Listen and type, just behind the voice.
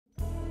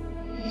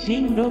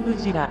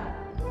ShinRobjira.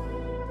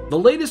 The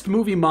latest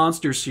movie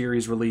monster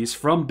series release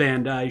from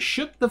Bandai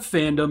shook the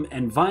fandom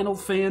and vinyl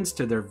fans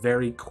to their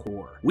very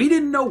core. We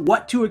didn't know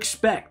what to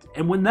expect,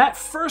 and when that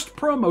first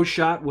promo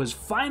shot was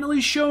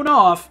finally shown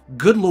off,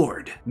 good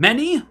lord,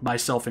 many,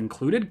 myself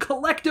included,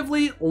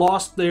 collectively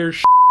lost their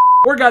shit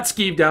or got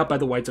skeeved out by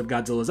the whites of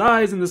Godzilla's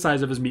eyes and the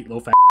size of his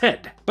meatloaf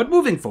head. But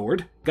moving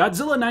forward,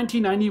 Godzilla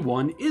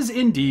 1991 is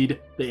indeed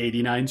the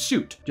 '89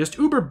 suit, just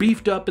uber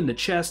beefed up in the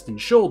chest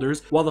and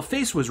shoulders, while the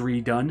face was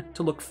redone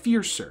to look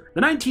fiercer.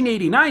 The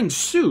 1989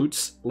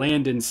 suits,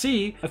 Land and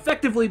Sea,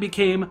 effectively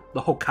became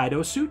the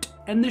Hokkaido suit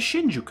and the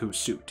Shinjuku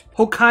suit.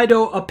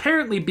 Hokkaido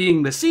apparently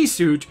being the sea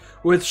suit,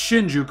 with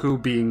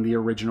Shinjuku being the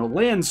original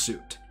land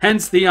suit.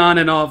 Hence the on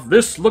and off,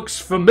 this looks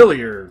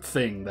familiar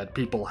thing that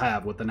people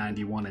have with the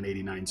 91 and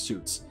 89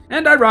 suits.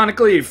 And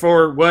ironically,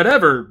 for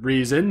whatever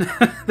reason,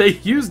 they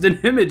used an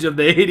image of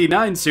the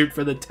 89 suit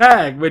for the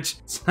tag, which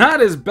is not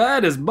as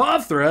bad as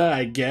Mothra,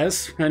 I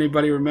guess.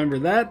 Anybody remember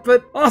that?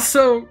 But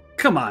also,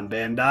 come on,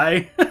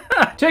 Bandai.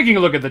 Taking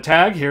a look at the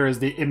tag, here is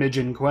the image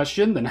in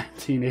question, the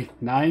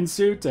 1989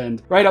 suit,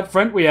 and right up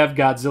front we have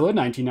Godzilla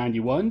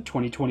 1991,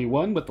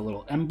 2021 with the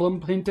little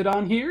emblem painted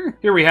on here.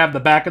 Here we have the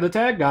back of the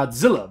tag,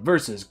 Godzilla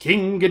vs.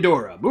 King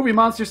Ghidorah. Movie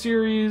monster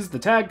series, the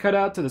tag cut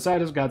out to the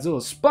side of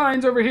Godzilla's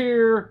spines over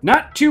here.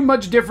 Not too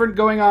much different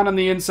going on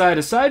the inside,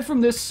 aside from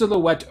this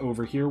silhouette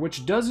over here,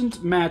 which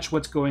doesn't match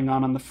what's going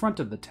on the front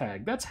of the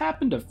tag. That's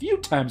happened a few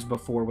times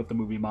before with the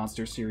movie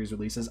monster series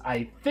releases,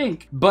 I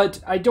think, but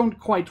I don't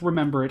quite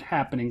remember it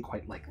happening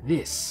quite like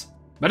this.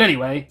 But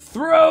anyway,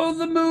 throw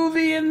the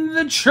movie in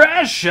the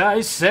trash,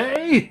 I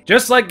say!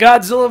 Just like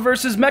Godzilla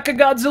vs.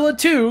 Mechagodzilla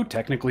 2,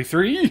 technically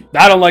 3.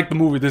 I don't like the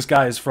movie this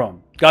guy is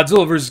from.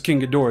 Godzilla vs.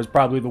 King Ghidorah is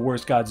probably the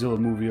worst Godzilla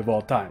movie of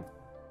all time.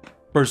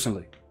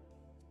 Personally.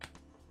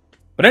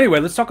 But anyway,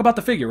 let's talk about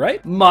the figure,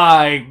 right?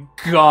 My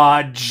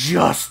god,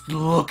 just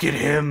look at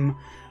him.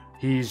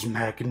 He's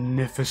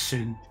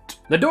magnificent.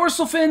 The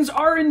dorsal fins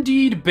are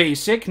indeed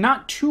basic,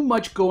 not too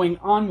much going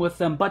on with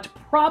them, but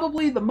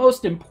probably the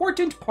most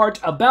important part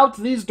about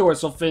these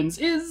dorsal fins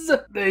is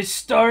they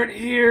start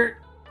here,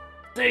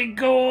 they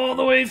go all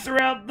the way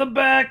throughout the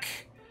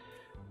back,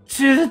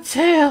 to the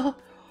tail,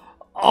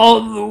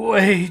 all the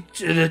way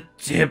to the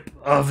tip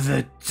of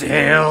the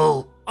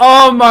tail.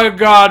 Oh my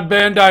god,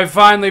 Bandai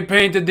finally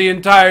painted the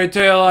entire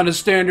tail on a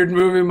standard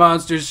movie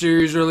monster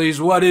series release.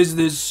 What is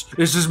this?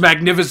 This is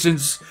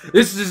magnificence.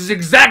 This is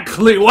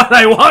exactly what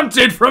I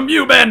wanted from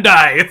you,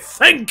 Bandai.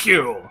 Thank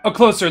you. A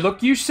closer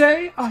look, you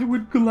say? I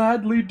would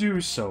gladly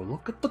do so.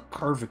 Look at the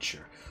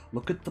curvature.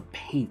 Look at the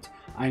paint.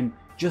 I'm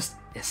just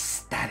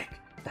ecstatic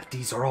that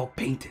these are all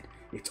painted.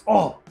 It's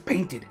all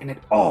painted and it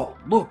all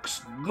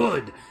looks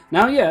good.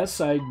 Now,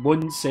 yes, I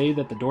wouldn't say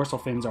that the dorsal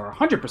fins are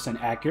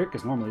 100% accurate,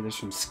 because normally there's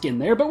some skin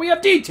there, but we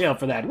have detail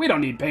for that. We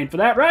don't need paint for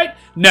that, right?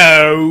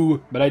 No!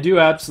 But I do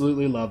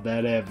absolutely love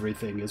that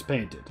everything is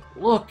painted.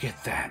 Look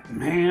at that,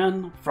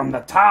 man. From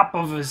the top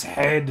of his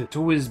head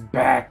to his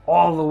back,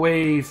 all the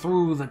way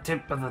through the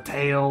tip of the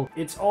tail.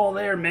 It's all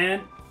there,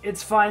 man.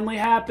 It's finally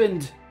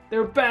happened.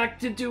 They're back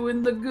to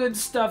doing the good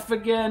stuff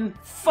again.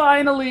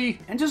 Finally!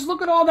 And just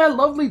look at all that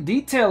lovely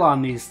detail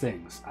on these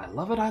things. I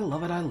love it, I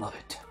love it, I love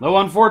it. Though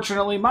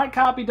unfortunately, my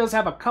copy does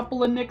have a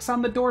couple of nicks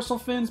on the dorsal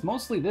fins.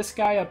 Mostly this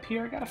guy up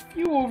here. I got a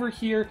few over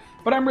here.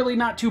 But I'm really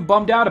not too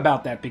bummed out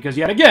about that because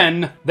yet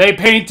again, they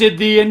painted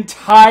the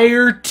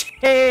entire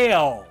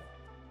tail.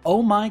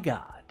 Oh my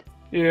god.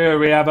 Here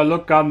we have a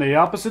look on the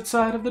opposite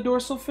side of the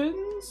dorsal fins.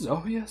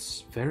 Oh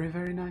yes, very,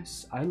 very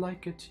nice. I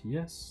like it,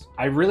 yes.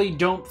 I really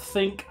don't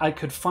think I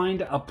could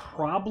find a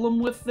problem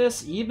with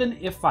this, even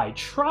if I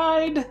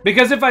tried.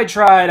 Because if I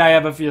tried, I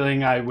have a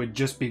feeling I would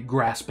just be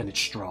grasping at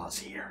straws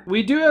here.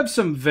 We do have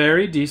some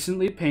very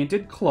decently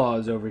painted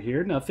claws over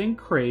here. Nothing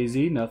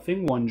crazy,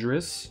 nothing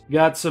wondrous.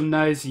 Got some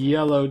nice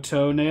yellow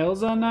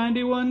toenails on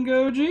 91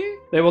 Goji.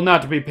 They will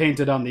not be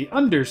painted on the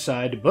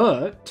underside,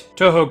 but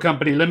Toho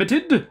Company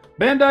Limited,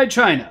 Bandai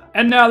China.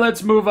 And now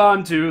let's move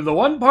on to the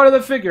one part of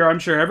the figure I'm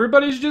sure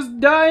everybody's just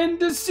dying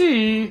to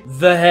see,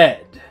 the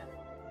head.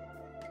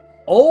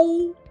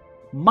 Oh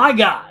my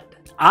god.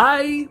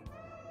 I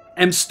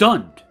am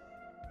stunned.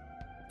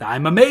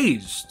 I'm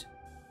amazed.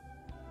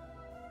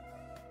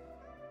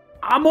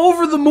 I'm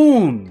over the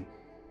moon.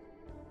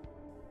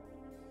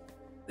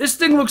 This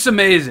thing looks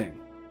amazing.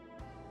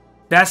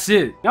 That's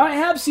it. Now, I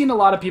have seen a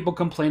lot of people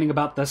complaining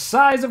about the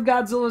size of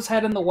Godzilla's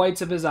head and the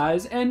whites of his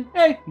eyes, and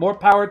hey, more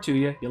power to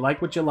you. You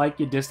like what you like,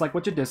 you dislike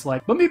what you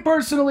dislike. But me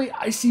personally,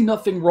 I see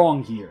nothing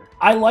wrong here.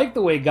 I like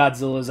the way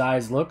Godzilla's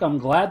eyes look. I'm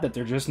glad that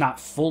they're just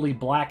not fully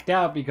blacked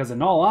out, because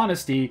in all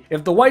honesty,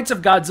 if the whites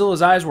of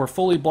Godzilla's eyes were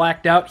fully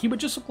blacked out, he would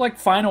just look like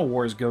Final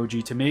Wars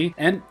Goji to me,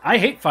 and I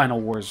hate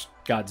Final Wars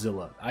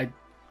Godzilla. I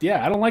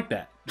don't like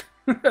that.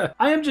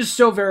 I am just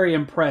so very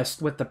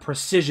impressed with the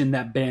precision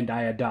that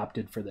Bandai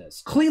adopted for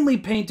this. Cleanly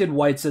painted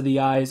whites of the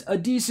eyes, a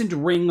decent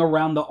ring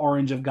around the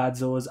orange of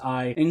Godzilla's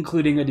eye,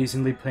 including a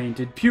decently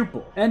painted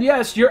pupil. And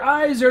yes, your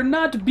eyes are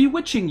not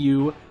bewitching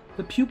you,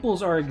 the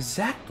pupils are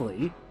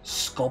exactly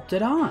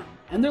sculpted on.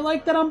 And they're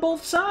like that on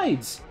both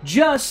sides.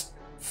 Just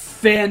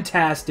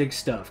Fantastic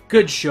stuff.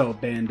 Good show,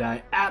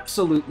 Bandai.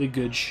 Absolutely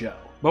good show.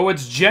 But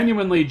what's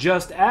genuinely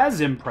just as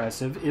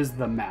impressive is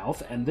the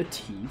mouth and the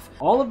teeth.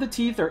 All of the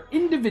teeth are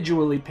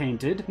individually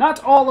painted.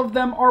 Not all of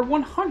them are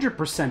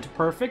 100%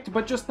 perfect,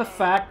 but just the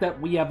fact that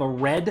we have a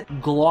red,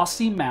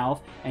 glossy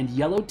mouth and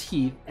yellow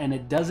teeth, and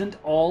it doesn't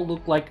all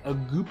look like a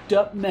gooped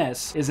up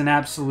mess, is an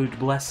absolute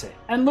blessing.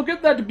 And look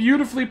at that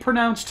beautifully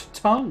pronounced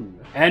tongue.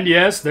 And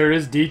yes, there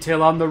is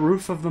detail on the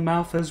roof of the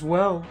mouth as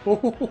well.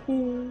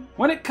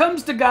 When it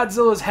comes to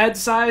Godzilla's head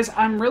size,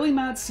 I'm really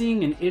not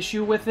seeing an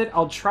issue with it.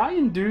 I'll try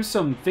and do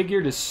some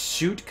figure to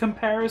suit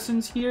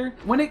comparisons here.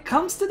 When it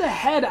comes to the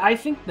head, I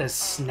think the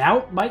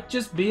snout might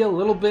just be a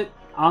little bit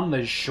on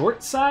the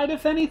short side,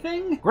 if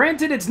anything.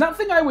 Granted, it's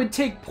nothing I would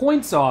take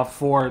points off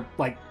for,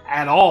 like,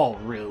 at all,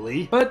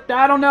 really. But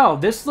I don't know,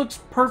 this looks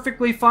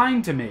perfectly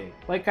fine to me.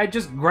 Like, I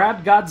just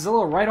grabbed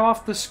Godzilla right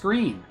off the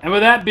screen. And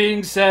with that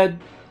being said,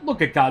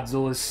 look at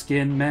Godzilla's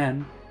skin,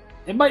 man.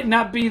 It might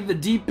not be the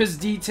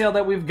deepest detail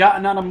that we've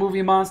gotten on a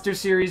movie monster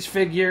series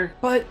figure,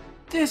 but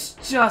this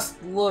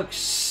just looks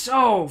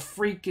so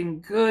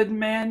freaking good,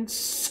 man.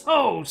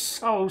 So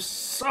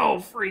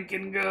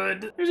freaking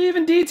good. There's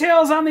even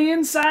details on the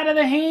inside of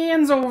the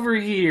hands over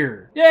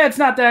here. Yeah, it's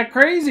not that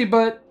crazy,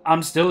 but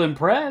I'm still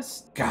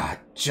impressed. God,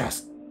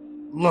 just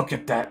look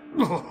at that.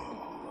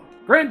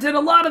 Granted, a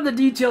lot of the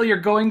detail you're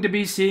going to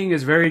be seeing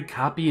is very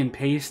copy and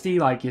pasty.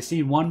 Like, you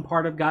see one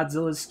part of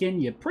Godzilla's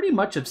skin, you pretty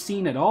much have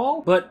seen it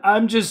all. But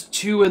I'm just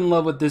too in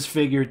love with this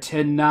figure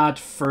to not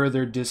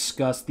further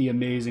discuss the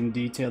amazing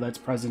detail that's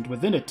present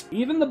within it.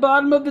 Even the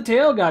bottom of the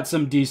tail got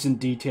some decent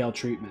detail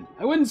treatment.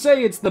 I wouldn't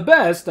say it's the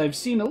best. I've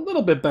seen a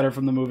little bit better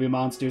from the movie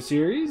monster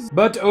series.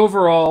 But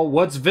overall,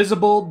 what's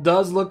visible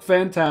does look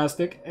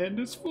fantastic and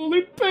is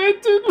fully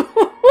painted.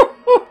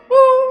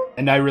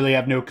 And I really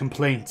have no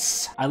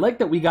complaints. I like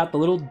that we got the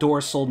little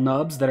dorsal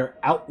nubs that are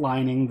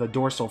outlining the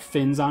dorsal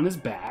fins on his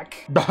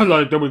back. I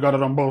like that we got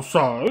it on both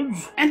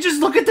sides. And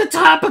just look at the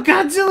top of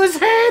Godzilla's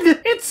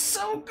head! It's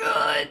so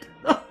good!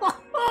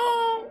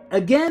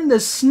 Again, the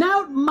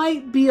snout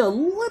might be a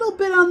little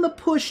bit on the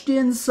pushed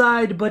in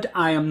side, but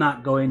I am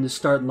not going to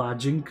start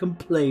lodging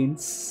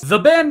complaints. The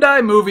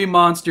Bandai Movie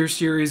Monster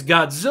Series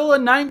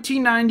Godzilla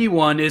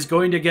 1991 is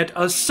going to get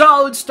a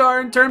solid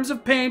star in terms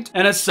of paint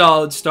and a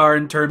solid star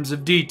in terms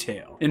of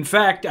detail. In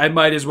fact, I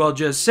might as well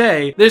just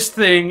say, this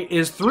thing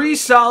is 3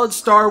 solid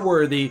star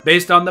worthy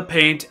based on the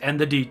paint and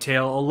the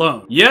detail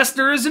alone. Yes,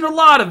 there isn't a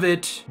lot of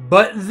it,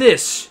 but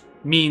this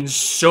means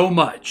so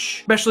much,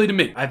 especially to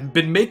me. I've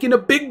been making a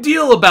big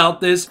deal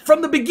about this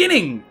from the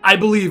beginning, I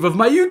believe, of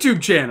my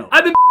YouTube channel.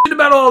 I've been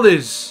about all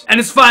this, and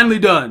it's finally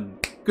done.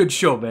 Good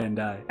show,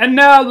 Bandai. And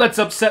now let's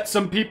upset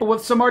some people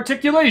with some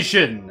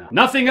articulation.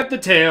 Nothing at the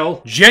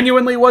tail.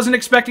 Genuinely wasn't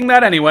expecting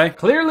that anyway.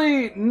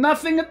 Clearly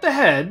nothing at the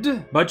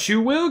head, but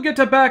you will get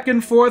a back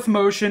and forth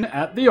motion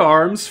at the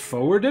arms,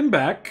 forward and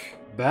back,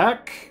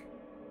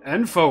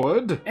 and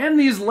forward. And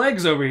these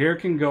legs over here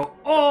can go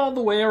all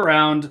the way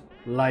around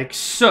like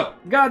so.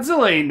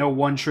 Godzilla ain't no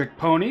one-trick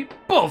pony.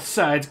 Both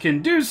sides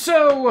can do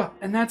so,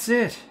 and that's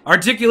it.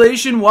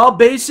 Articulation, while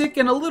basic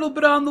and a little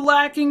bit on the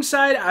lacking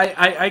side,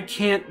 I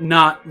can't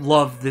not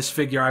love this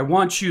figure. I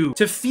want you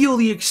to feel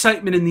the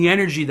excitement and the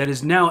energy that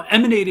is now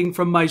emanating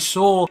from my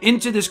soul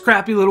into this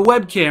crappy little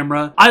web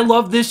camera. I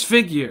love this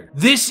figure.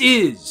 This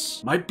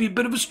is, might be a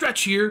bit of a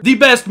stretch here, the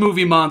best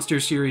movie monster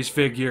series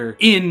figure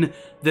in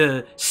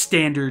the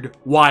standard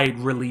wide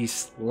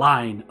release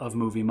line of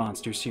movie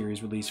monster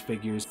series release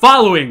figures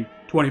following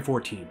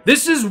 2014.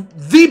 This is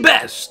the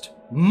best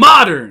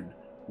modern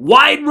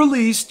wide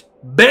released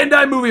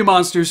Bandai Movie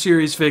Monster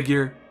series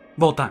figure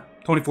of all time.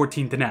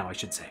 2014 to now, I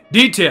should say.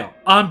 Detail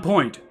on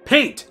point,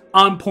 paint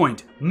on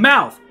point,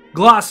 mouth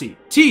glossy,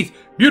 teeth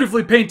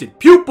beautifully painted,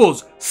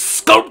 pupils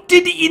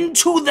sculpted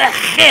into the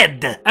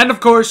head, and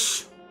of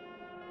course,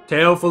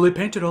 tail fully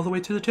painted all the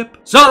way to the tip.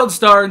 Solid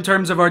star in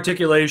terms of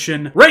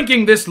articulation,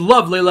 ranking this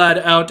lovely lad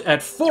out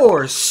at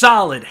 4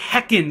 solid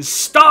heckin'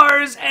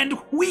 stars, and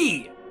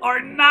we are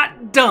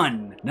not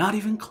done. Not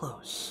even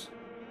close.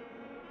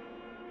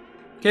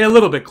 Okay, a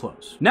little bit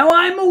close. Now,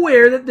 I'm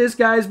aware that this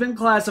guy's been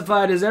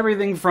classified as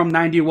everything from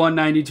 91,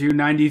 92,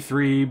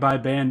 93 by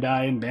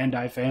Bandai and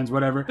Bandai fans,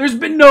 whatever. There's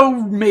been no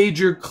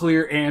major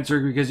clear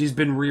answer because he's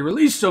been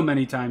re-released so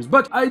many times,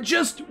 but I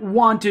just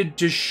wanted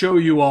to show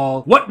you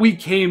all what we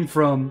came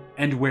from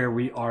and where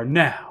we are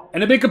now. And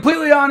to be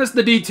completely honest,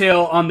 the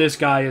detail on this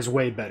guy is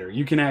way better.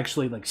 You can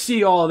actually like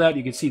see all of that.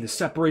 You can see the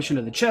separation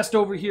of the chest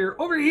over here.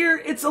 Over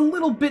here, it's a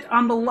little bit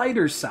on the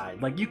lighter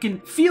side. Like you can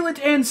feel it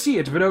and see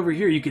it, but over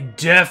here, you can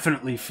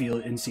definitely feel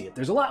it and see it.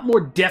 There's a lot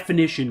more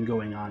definition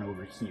going on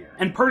over here.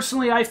 And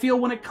personally, I feel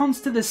when it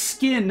comes to the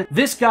skin,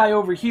 this guy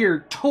over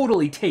here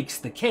totally takes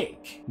the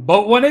cake.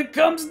 But when it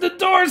comes to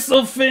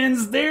dorsal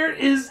fins, there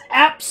is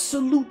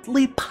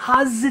absolutely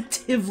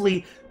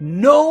positively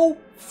no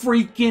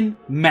freaking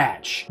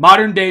match.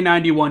 Modern day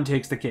 91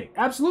 takes the cake.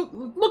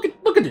 Absolutely. Look at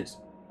this.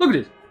 Look at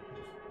this.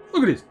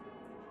 Look at this.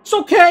 It's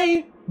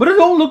okay, but it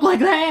don't look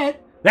like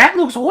that. That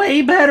looks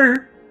way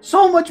better.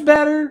 So much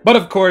better. But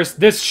of course,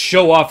 this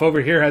show-off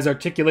over here has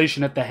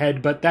articulation at the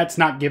head, but that's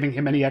not giving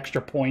him any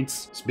extra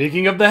points.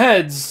 Speaking of the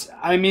heads,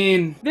 I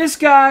mean, this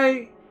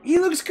guy, he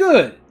looks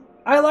good.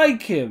 I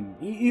like him.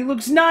 He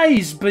looks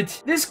nice,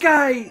 but this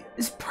guy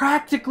is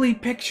practically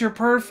picture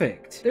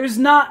perfect. There's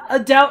not a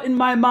doubt in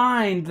my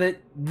mind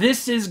that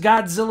this is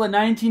Godzilla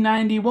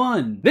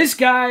 1991. This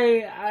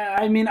guy,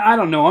 I mean, I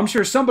don't know. I'm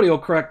sure somebody will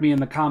correct me in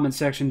the comment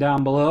section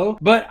down below.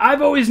 But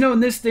I've always known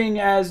this thing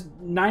as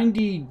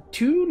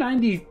 92,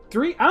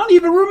 93? I don't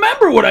even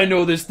remember what I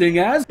know this thing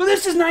as. But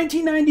this is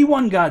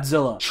 1991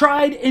 Godzilla.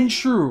 Tried and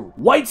true.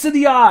 Whites of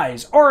the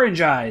eyes, orange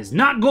eyes,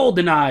 not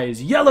golden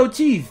eyes, yellow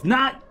teeth,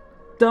 not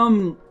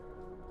dumb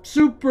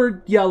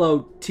super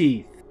yellow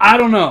teeth. I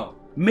don't know.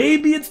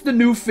 Maybe it's the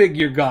new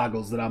figure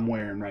goggles that I'm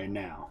wearing right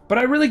now. But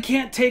I really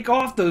can't take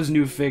off those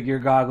new figure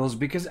goggles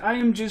because I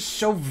am just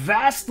so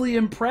vastly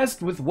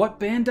impressed with what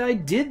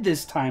Bandai did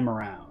this time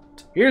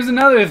around. Here's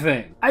another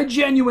thing. I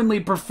genuinely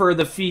prefer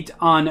the feet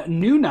on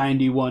new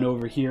 91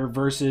 over here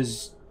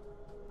versus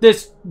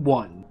this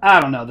one.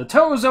 I don't know, the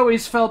toes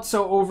always felt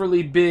so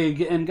overly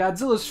big, and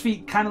Godzilla's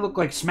feet kind of look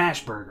like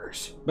smash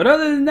burgers. But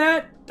other than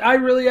that, I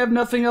really have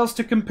nothing else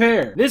to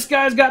compare. This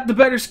guy's got the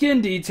better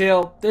skin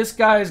detail, this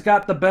guy's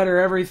got the better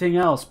everything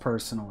else,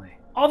 personally.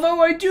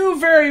 Although I do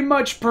very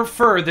much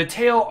prefer the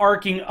tail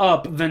arcing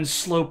up than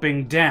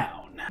sloping down.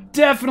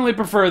 Definitely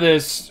prefer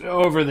this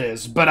over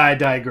this, but I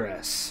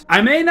digress.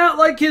 I may not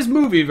like his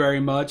movie very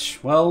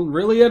much, well,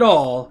 really at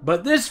all,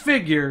 but this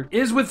figure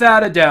is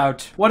without a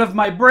doubt one of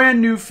my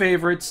brand new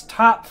favorites,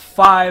 top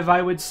 5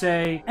 I would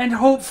say, and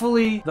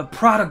hopefully the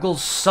prodigal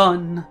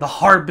son, the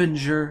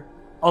harbinger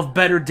of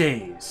better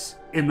days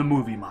in the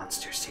movie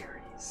monster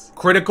series.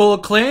 Critical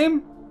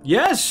acclaim?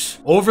 Yes.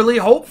 Overly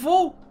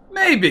hopeful?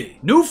 Maybe.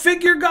 New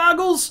figure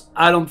goggles?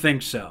 I don't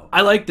think so.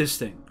 I like this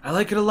thing. I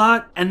like it a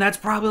lot, and that's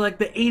probably like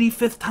the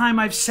 85th time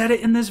I've said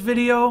it in this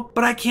video,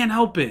 but I can't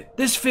help it.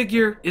 This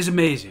figure is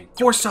amazing.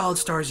 4 solid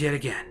stars yet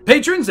again.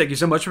 Patrons, thank you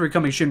so much for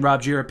becoming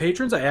ShinRobjira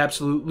patrons. I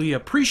absolutely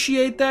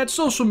appreciate that.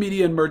 Social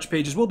media and merch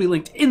pages will be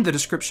linked in the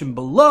description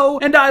below,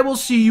 and I will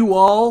see you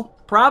all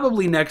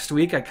probably next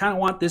week. I kind of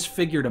want this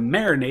figure to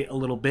marinate a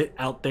little bit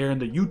out there in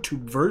the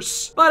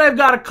YouTube-verse. But I've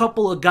got a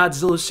couple of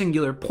Godzilla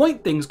Singular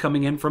Point things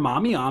coming in from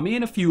Ami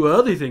and a few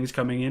other things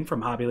coming in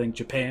from HobbyLink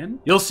Japan.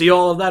 You'll see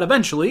all of that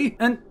eventually.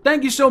 And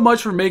thank you so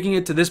much for making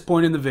it to this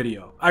point in the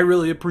video. I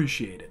really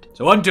appreciate it.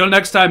 So until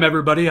next time,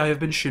 everybody, I have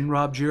been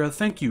ShinRobjira.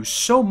 Thank you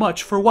so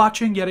much for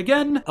watching yet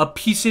again. A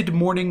peaceful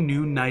morning,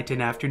 noon, night, and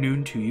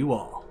afternoon to you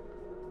all.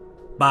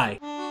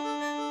 Bye.